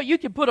believe, you know what, you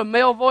can put a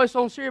male voice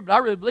on Siri, but I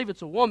really believe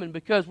it's a woman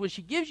because when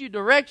she gives you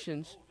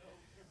directions,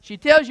 she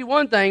tells you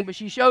one thing, but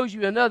she shows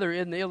you another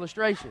in the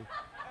illustration.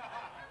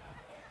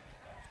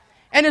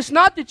 And it's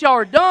not that y'all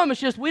are dumb, it's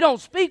just we don't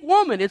speak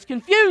woman. It's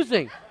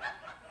confusing.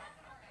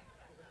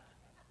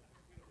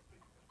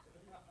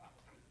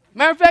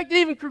 Matter of fact,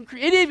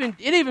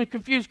 it even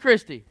confused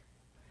Christy.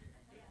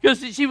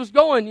 Because she was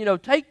going, you know,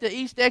 take the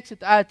east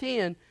exit to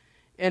I-10,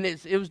 and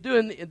it was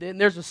doing,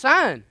 and there's a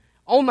sign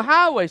on the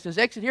highway that says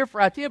exit here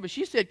for I-10, but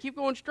she said keep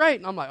going straight.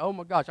 And I'm like, oh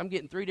my gosh, I'm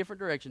getting 3 different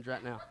directions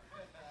right now.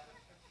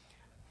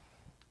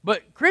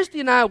 But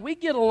Christy and I, we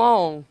get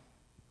along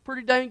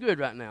pretty dang good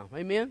right now.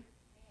 Amen?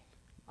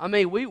 I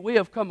mean, we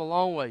have come a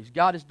long ways.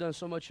 God has done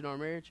so much in our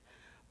marriage.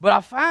 But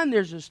I find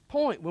there's this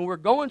point when we're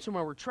going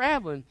somewhere, we're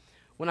traveling,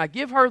 when I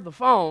give her the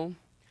phone,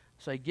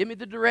 say, give me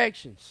the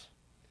directions.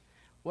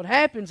 What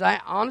happens,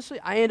 I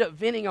end up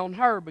venting on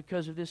her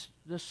because of this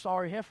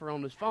sorry heifer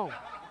on this phone.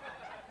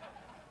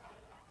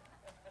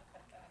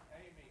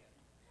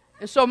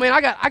 And so, man,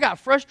 I got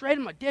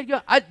frustrated. My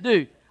dad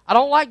I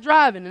don't like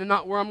driving and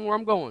not where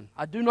I'm going.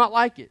 I do not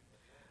like it.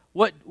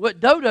 What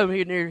Dodo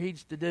here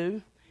needs to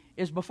do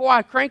is before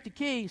I crank the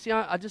key, see,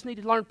 I just need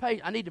to learn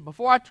patience.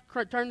 Before I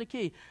turn the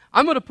key,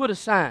 I'm going to put a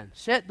sign.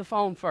 Set the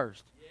phone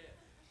first.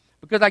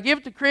 Because I give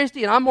it to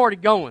Christy and I'm already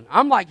going.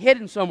 I'm like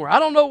heading somewhere. I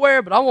don't know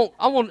where, but I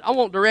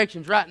want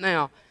directions right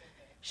now.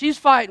 She's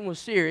fighting with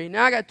Siri.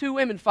 Now I got two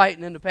women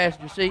fighting in the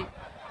passenger seat.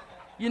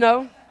 You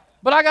know?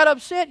 But I got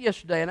upset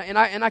yesterday and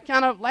I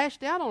kind of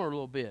lashed out on her a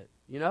little bit,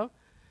 you know?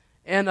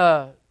 And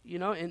you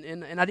know,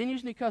 and I didn't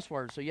use any cuss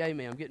words, so yay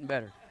me, I'm getting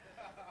better.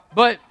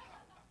 But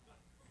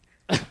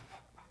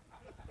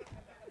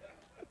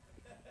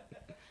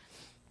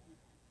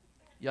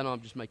y'all know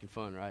I'm just making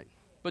fun, right?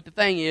 But the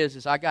thing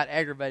is I got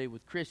aggravated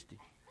with Christy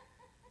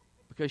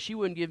because she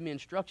wouldn't give me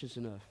instructions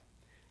enough.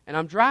 And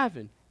I'm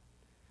driving,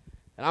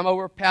 and I'm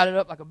over pouted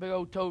up like a big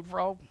old toad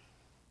frog.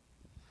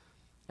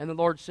 And the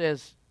Lord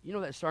says, you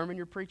know that sermon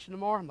you're preaching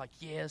tomorrow? I'm like,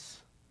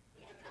 yes.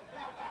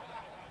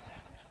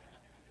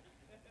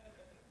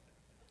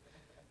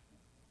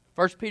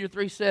 1 Peter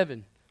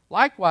 3:7.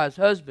 Likewise,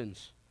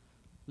 husbands,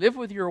 live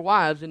with your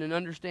wives in an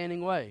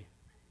understanding way.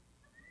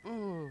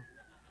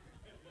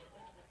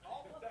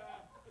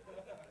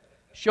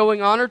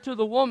 Showing honor to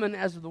the woman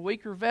as the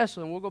weaker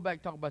vessel, and we'll go back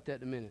and talk about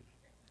that in a minute.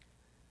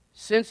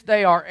 Since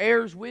they are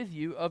heirs with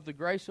you of the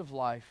grace of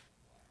life,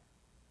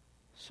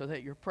 so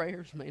that your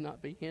prayers may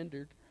not be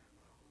hindered.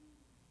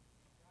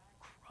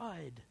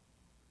 Crud.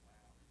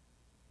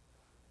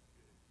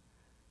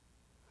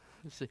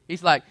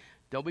 He's like,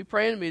 don't be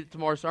praying to me that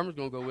tomorrow's sermon's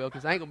going to go well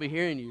because I ain't going to be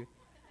hearing you.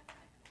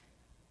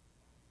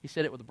 He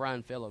said it with a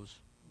Brian Fellows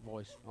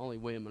voice. Only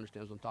William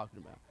understands what I'm talking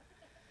about.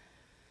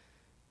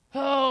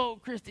 Oh,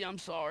 Christy, I'm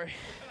sorry.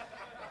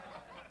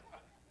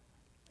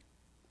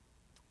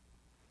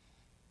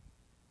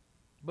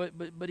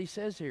 But he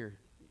says here,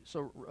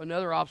 so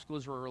another obstacle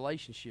is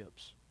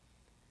relationships.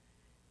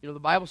 You know,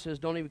 the Bible says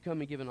don't even come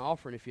and give an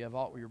offering if you have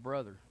aught with your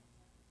brother.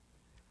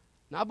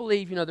 And I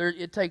believe, you know,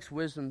 it takes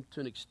wisdom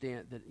to an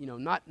extent that, you know,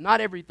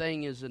 not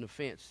everything is an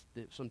offense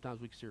that sometimes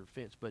we consider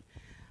offense, but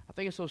I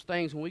think it's those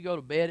things when we go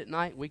to bed at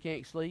night, we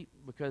can't sleep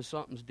because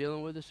something's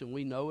dealing with us and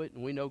we know it,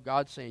 and we know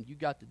God's saying, you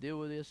got to deal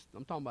with this.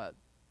 I'm talking about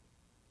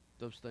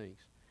those things.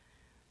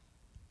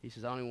 He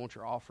says, I don't even want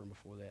your offering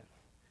before that.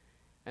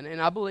 And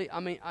I believe,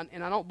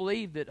 I don't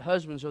believe that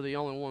husbands are the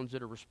only ones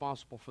that are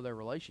responsible for their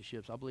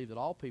relationships. I believe that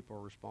all people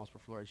are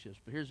responsible for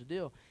relationships. But here's the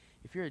deal.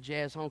 If you're a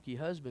jazz honky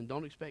husband,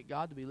 don't expect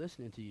God to be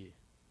listening to you.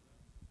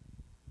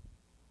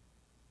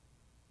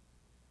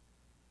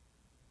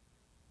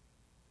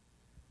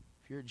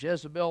 If you're a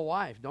Jezebel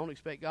wife, don't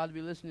expect God to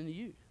be listening to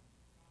you.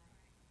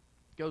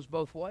 It goes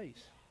both ways.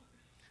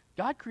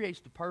 God creates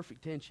the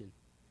perfect tension.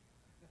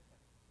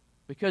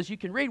 Because you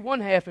can read one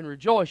half and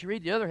rejoice. You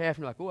read the other half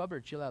and you're like, oh, I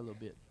better chill out a little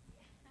bit.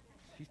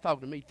 He's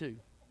talking to me too.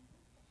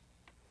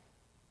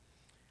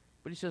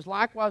 But he says,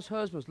 likewise,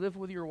 husbands, live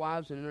with your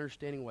wives in an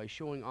understanding way,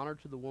 showing honor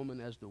to the woman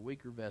as the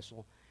weaker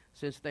vessel,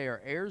 since they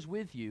are heirs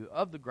with you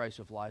of the grace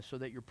of life, so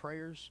that your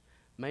prayers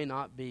may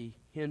not be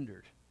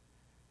hindered.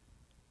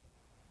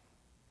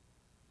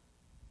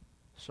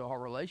 So our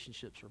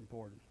relationships are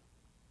important,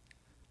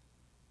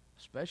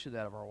 especially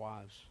that of our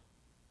wives.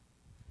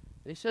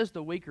 And he says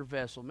the weaker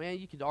vessel. Man,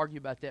 you could argue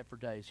about that for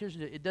days.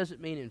 It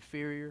doesn't mean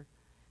inferior.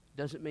 It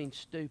doesn't mean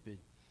stupid.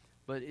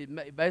 But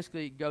it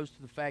basically goes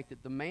to the fact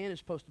that the man is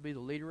supposed to be the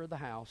leader of the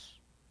house.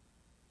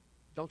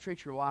 Don't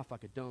treat your wife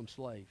like a dumb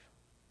slave.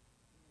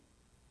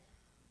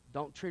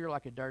 Don't treat her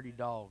like a dirty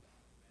dog.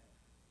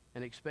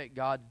 And expect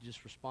God to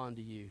just respond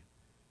to you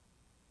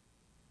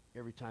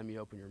every time you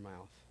open your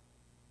mouth.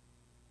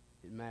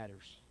 It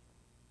matters.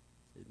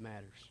 It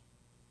matters.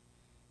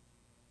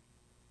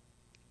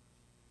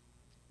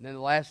 And then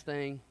the last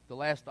thing, the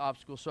last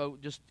obstacle, so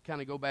just to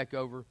kind of go back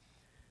over,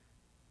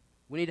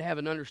 we need to have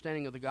an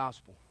understanding of the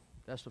gospel.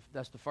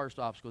 That's the first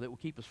obstacle that will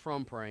keep us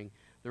from praying.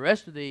 The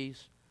rest of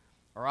these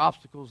are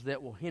obstacles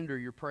that will hinder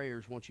your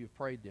prayers once you've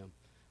prayed them.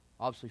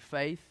 Obviously,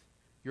 faith,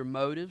 your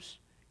motives,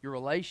 your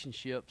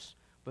relationships,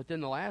 but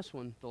then the last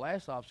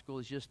obstacle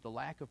is just the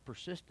lack of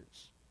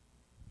persistence.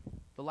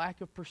 The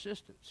lack of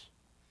persistence.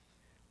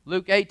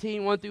 Luke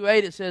 18,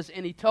 1-8, it says,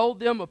 and he told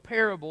them a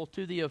parable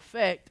to the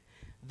effect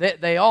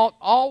that they ought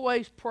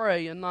always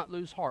pray and not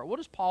lose heart. What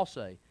does Paul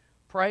say?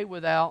 Pray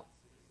without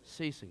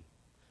ceasing.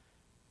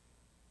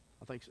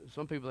 I think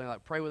some people think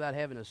like pray without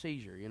having a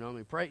seizure. You know what I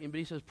mean? Pray, but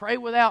he says pray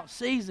without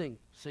ceasing.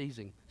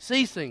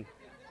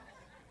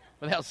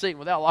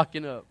 without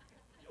locking up.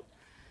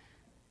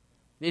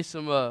 Need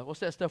some,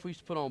 what's that stuff we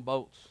used to put on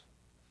boats?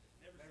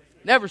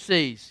 Never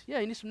cease. Yeah,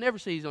 you need some never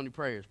cease on your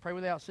prayers. Pray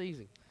without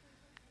ceasing.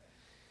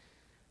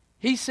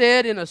 He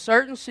said, in a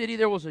certain city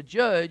there was a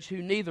judge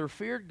who neither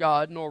feared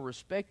God nor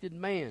respected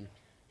man.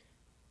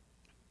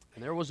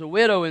 And there was a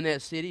widow in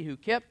that city who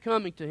kept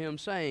coming to him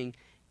saying,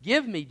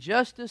 give me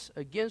justice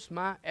against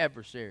my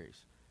adversaries.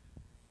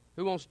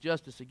 Who wants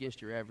justice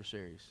against your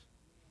adversaries?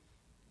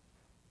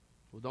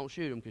 Well, don't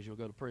shoot them because you'll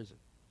go to prison.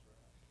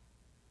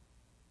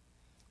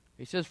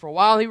 He says, for a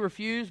while he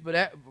refused, but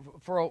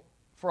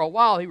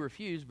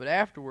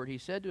afterward he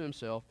said to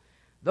himself,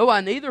 though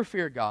I neither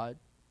fear God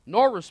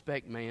nor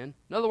respect man.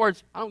 In other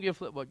words, I don't give a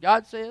flip what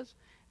God says,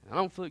 and I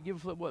don't give a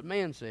flip what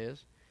man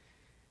says.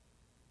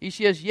 He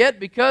says, yet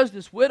because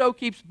this widow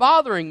keeps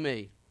bothering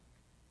me.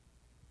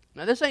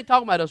 Now, this ain't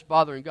talking about us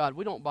bothering God.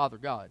 We don't bother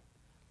God.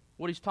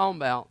 What he's talking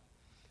about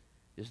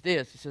is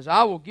this. He says,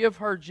 I will give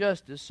her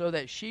justice so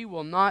that she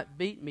will not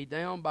beat me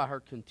down by her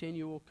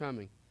continual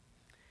coming.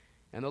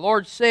 And the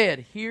Lord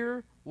said,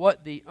 hear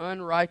what the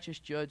unrighteous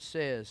judge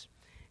says.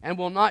 And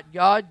will not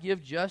God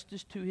give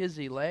justice to his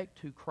elect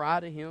who cry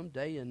to him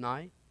day and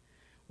night?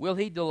 Will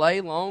he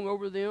delay long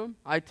over them?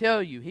 I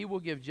tell you, he will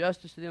give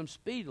justice to them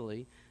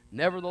speedily.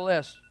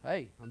 Nevertheless,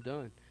 hey, I'm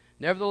done.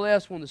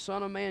 Nevertheless, when the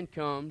Son of Man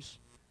comes,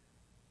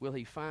 will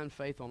he find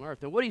faith on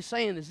earth? And what he's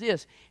saying is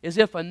this, is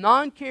if a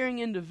non-caring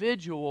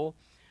individual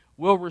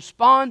will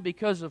respond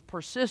because of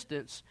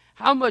persistence,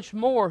 how much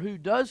more who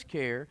does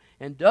care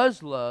and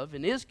does love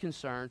and is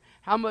concerned,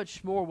 how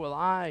much more will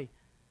I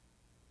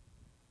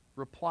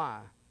reply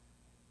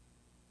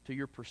to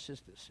your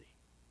persistency?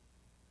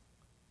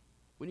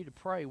 We need to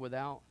pray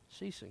without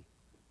ceasing.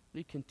 We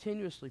need to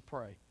continuously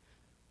pray.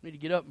 We need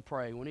to get up and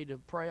pray. We need to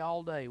pray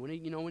all day. We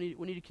need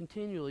to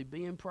continually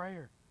be in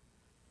prayer.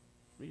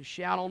 We need to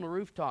shout on the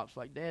rooftops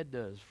like Dad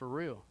does, for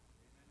real.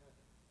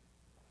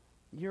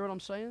 You hear what I'm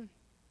saying?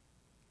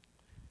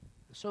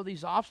 So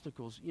these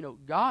obstacles,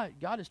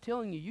 God is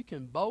telling you, you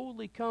can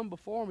boldly come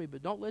before me,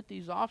 but don't let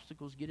these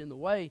obstacles get in the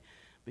way,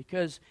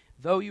 because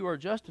though you are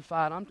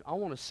justified, I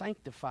want to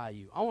sanctify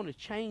you. I want to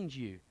change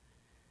you.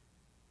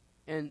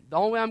 And the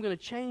only way I'm going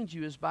to change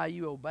you is by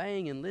you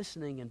obeying and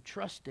listening and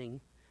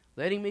trusting,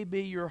 letting me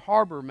be your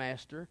harbor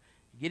master,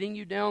 getting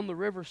you down the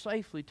river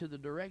safely to the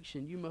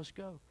direction you must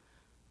go.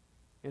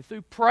 And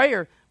through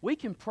prayer, we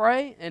can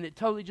pray and it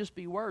totally just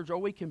be words, or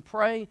we can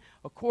pray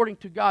according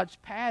to God's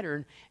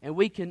pattern, and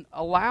we can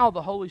allow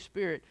the Holy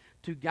Spirit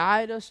to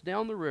guide us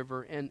down the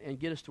river and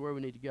get us to where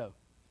we need to go.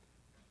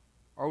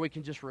 Or we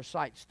can just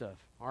recite stuff.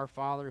 Our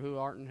Father who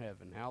art in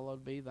heaven,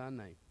 hallowed be thy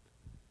name.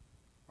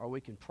 Or we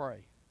can pray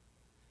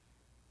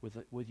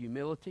with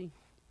humility,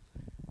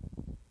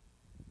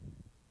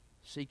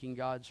 seeking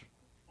God's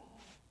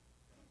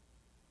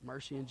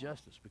mercy and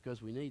justice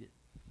because we need it.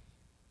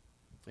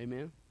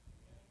 Amen?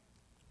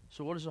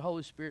 So what is the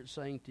Holy Spirit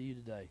saying to you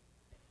today?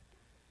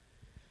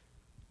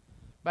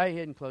 Bow your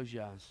head and close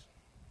your eyes.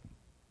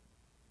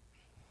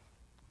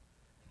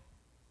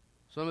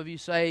 Some of you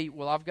say,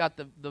 well, I've got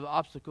the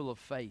obstacle of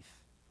faith.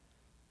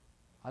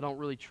 I don't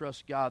really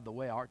trust God the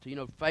way I ought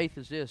to. Faith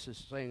is this,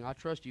 is saying, I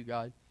trust you,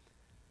 God.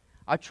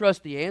 I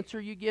trust the answer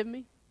you give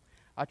me.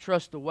 I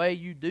trust the way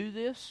you do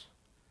this.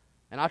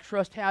 And I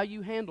trust how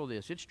you handle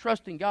this. It's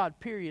trusting God,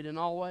 period, in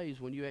all ways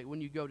when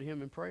you go to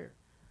Him in prayer.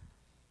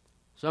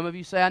 Some of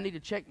you say, I need to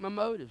check my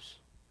motives.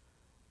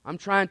 I'm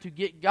trying to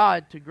get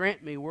God to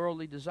grant me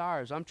worldly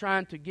desires. I'm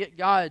trying to get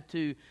God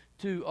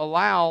to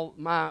allow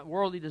my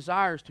worldly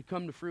desires to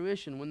come to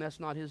fruition when that's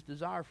not His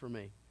desire for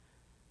me.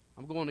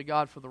 I'm going to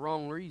God for the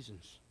wrong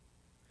reasons.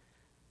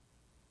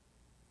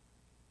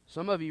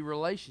 Some of you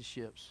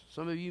relationships,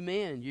 some of you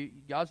men,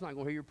 God's not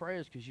going to hear your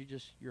prayers because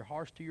you're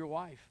harsh to your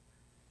wife.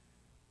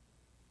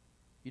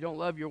 You don't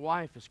love your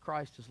wife as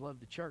Christ has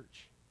loved the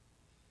church.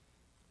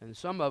 And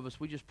some of us,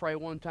 we just pray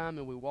one time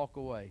and we walk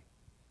away.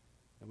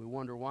 And we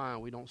wonder why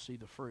we don't see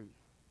the fruit.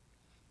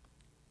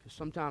 Because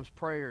sometimes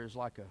prayer is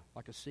like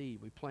a seed.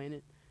 We plant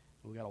it,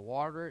 and we got to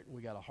water it, and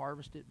we got to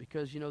harvest it.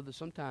 Because, that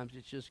sometimes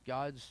it's just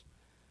God's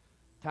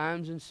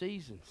times and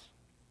seasons.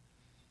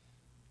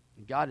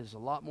 And God is a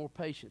lot more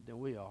patient than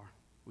we are.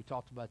 We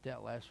talked about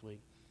that last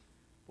week.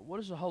 But what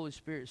is the Holy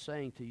Spirit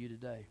saying to you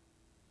today?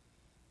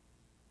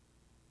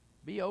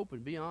 Be open,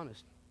 be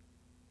honest.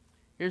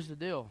 Here's the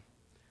deal.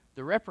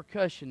 The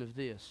repercussion of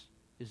this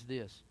is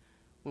this.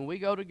 When we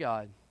go to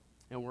God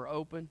and we're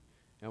open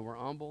and we're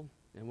humble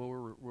and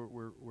when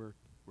we're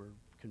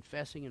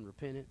confessing and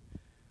repentant,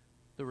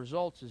 the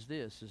results is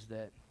this, is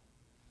that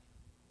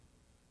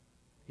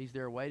He's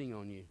there waiting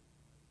on you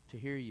to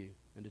hear you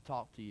and to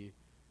talk to you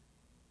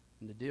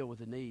and to deal with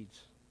the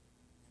needs.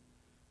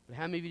 But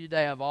how many of you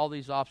today have all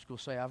these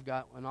obstacles? Say, I've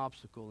got an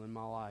obstacle in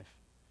my life.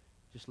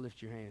 Just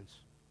lift your hands.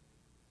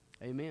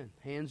 Amen.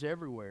 Hands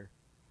everywhere.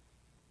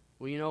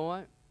 Well, you know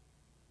what?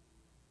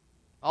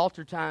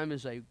 Altar time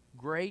is a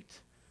great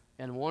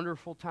and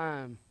wonderful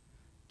time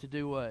to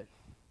do what?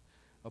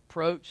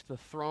 Approach the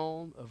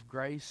throne of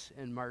grace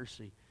and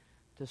mercy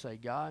to say,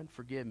 God,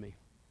 forgive me.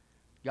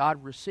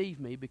 God, receive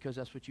me, because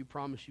that's what you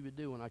promised you would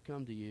do when I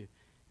come to you.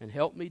 And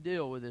help me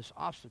deal with this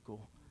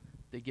obstacle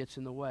that gets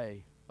in the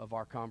way of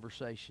our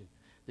conversation,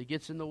 that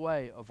gets in the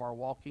way of our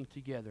walking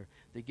together,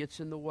 that gets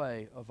in the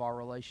way of our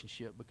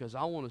relationship, because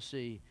I want to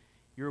see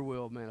your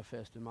will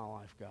manifest in my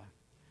life, God.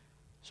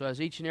 So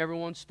as each and every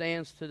one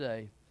stands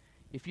today,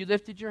 if you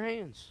lifted your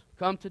hands,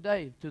 come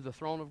today to the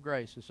throne of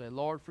grace and say,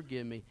 Lord,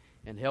 forgive me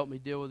and help me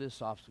deal with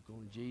this obstacle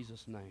in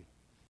Jesus' name.